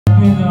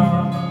bitter,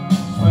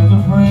 sweat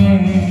of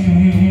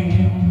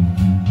rain,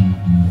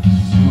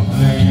 to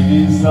play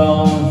these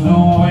songs the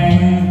way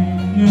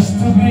it used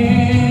to be.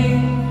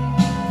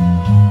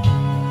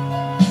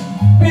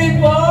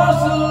 People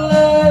still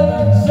live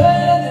and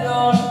send it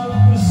on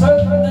to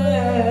certain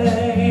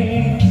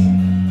days,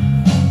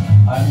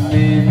 and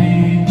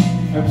maybe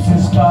if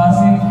she's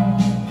passing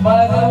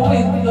by the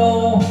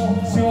window,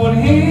 she will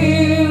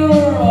hear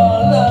our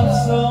love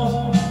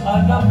songs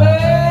and the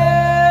melody.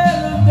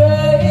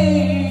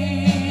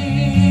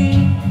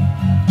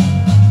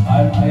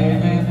 And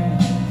maybe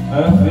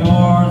if the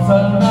words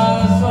are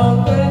not so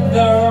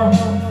tender,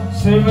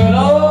 she will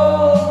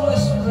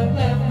always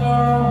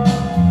remember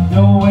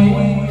the way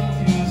it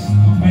used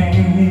to be.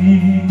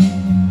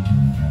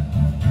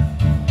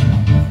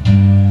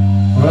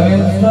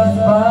 Friends stop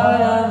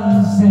by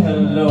and say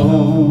hello,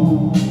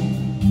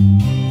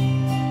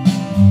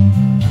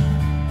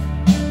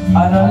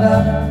 and I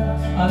laugh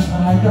and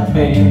hide the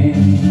pain.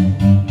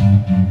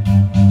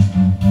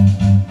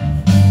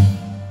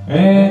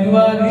 And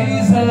what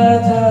is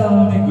that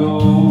tell me go?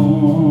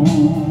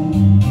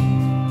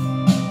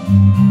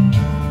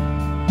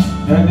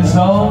 Then the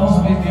songs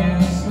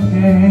begins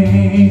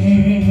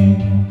again,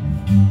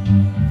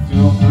 to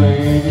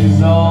play this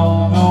song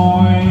the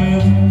way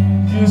it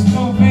used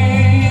to be.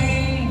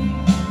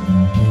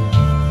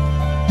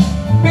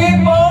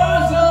 People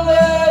still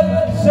live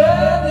and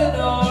sending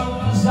on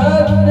the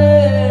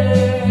sadness,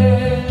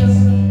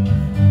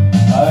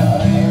 and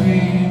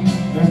maybe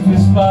if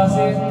she's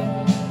passing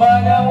by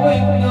the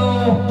window,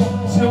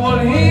 she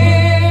will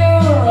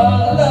hear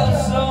our love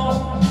songs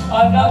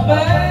and the melody.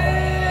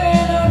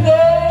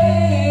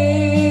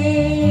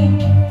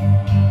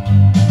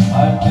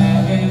 And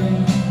maybe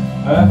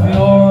if the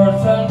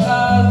words are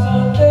not so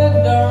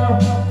tender,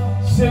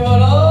 she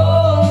will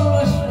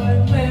always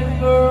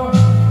remember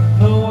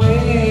the way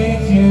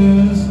it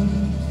used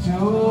to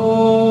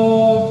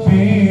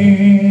be.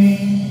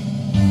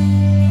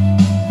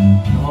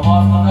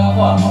 Lumakas na kaya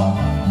ako ah.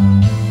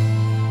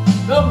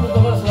 Dok,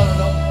 lumakas na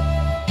dok.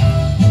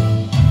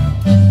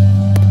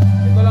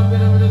 Ito lang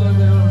pinamili ko.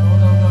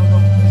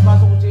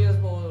 Pasok ko chilas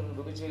po.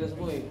 Lugit chilas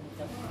po eh.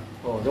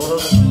 Oh,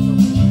 dok.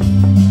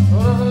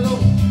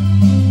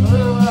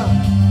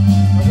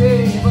 Kasi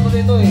iba to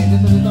dito eh.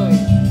 Dito eh.